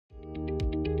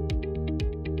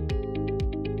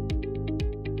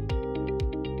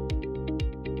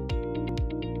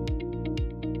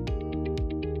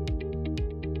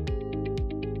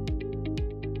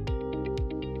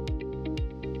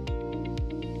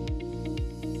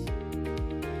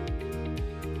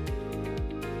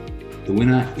The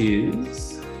winner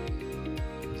is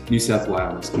New South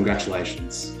Wales.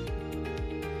 Congratulations.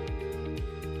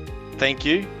 Thank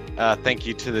you. Thank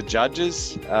you to the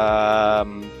judges.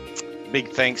 Big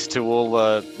thanks to all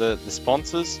the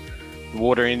sponsors, the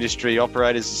Water Industry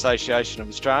Operators Association of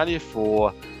Australia,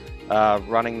 for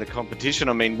running the competition.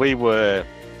 I mean, we were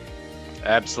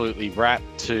absolutely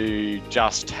rapt to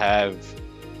just have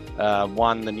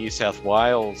won the New South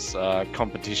Wales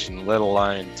competition, let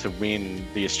alone to win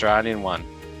the Australian one.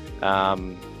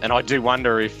 And I do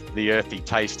wonder if the earthy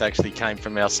taste actually came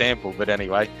from our sample, but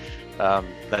anyway,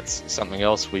 that's something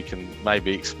else we can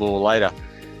maybe explore later.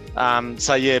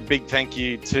 So yeah, big thank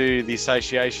you to the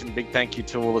association, big thank you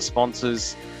to all the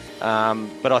sponsors.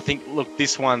 But I think, look,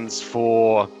 this one's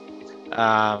for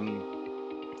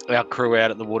our crew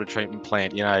out at the water treatment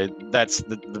plant. You know, that's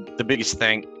the biggest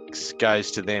thanks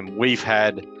goes to them. We've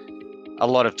had a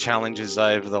lot of challenges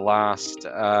over the last,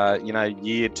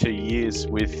 year, 2 years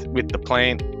with the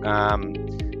plant,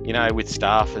 with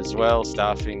staff as well,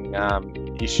 staffing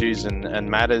issues and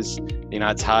matters. You know,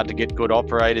 it's hard to get good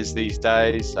operators these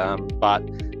days, but,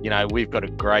 we've got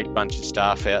a great bunch of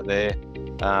staff out there,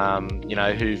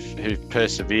 who've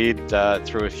persevered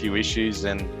through a few issues,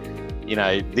 and,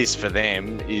 this for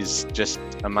them is just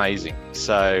amazing.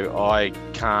 So I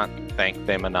can't thank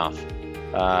them enough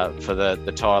for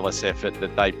the tireless effort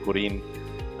that they put in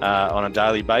on a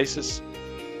daily basis.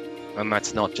 And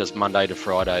that's not just Monday to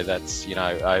Friday, that's,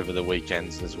 over the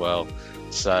weekends as well.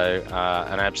 So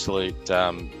an absolute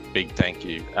big thank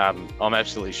you. I'm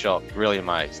absolutely shocked, really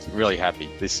amazed, really happy.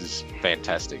 This is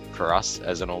fantastic for us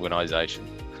as an organisation.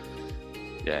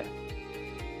 Yeah.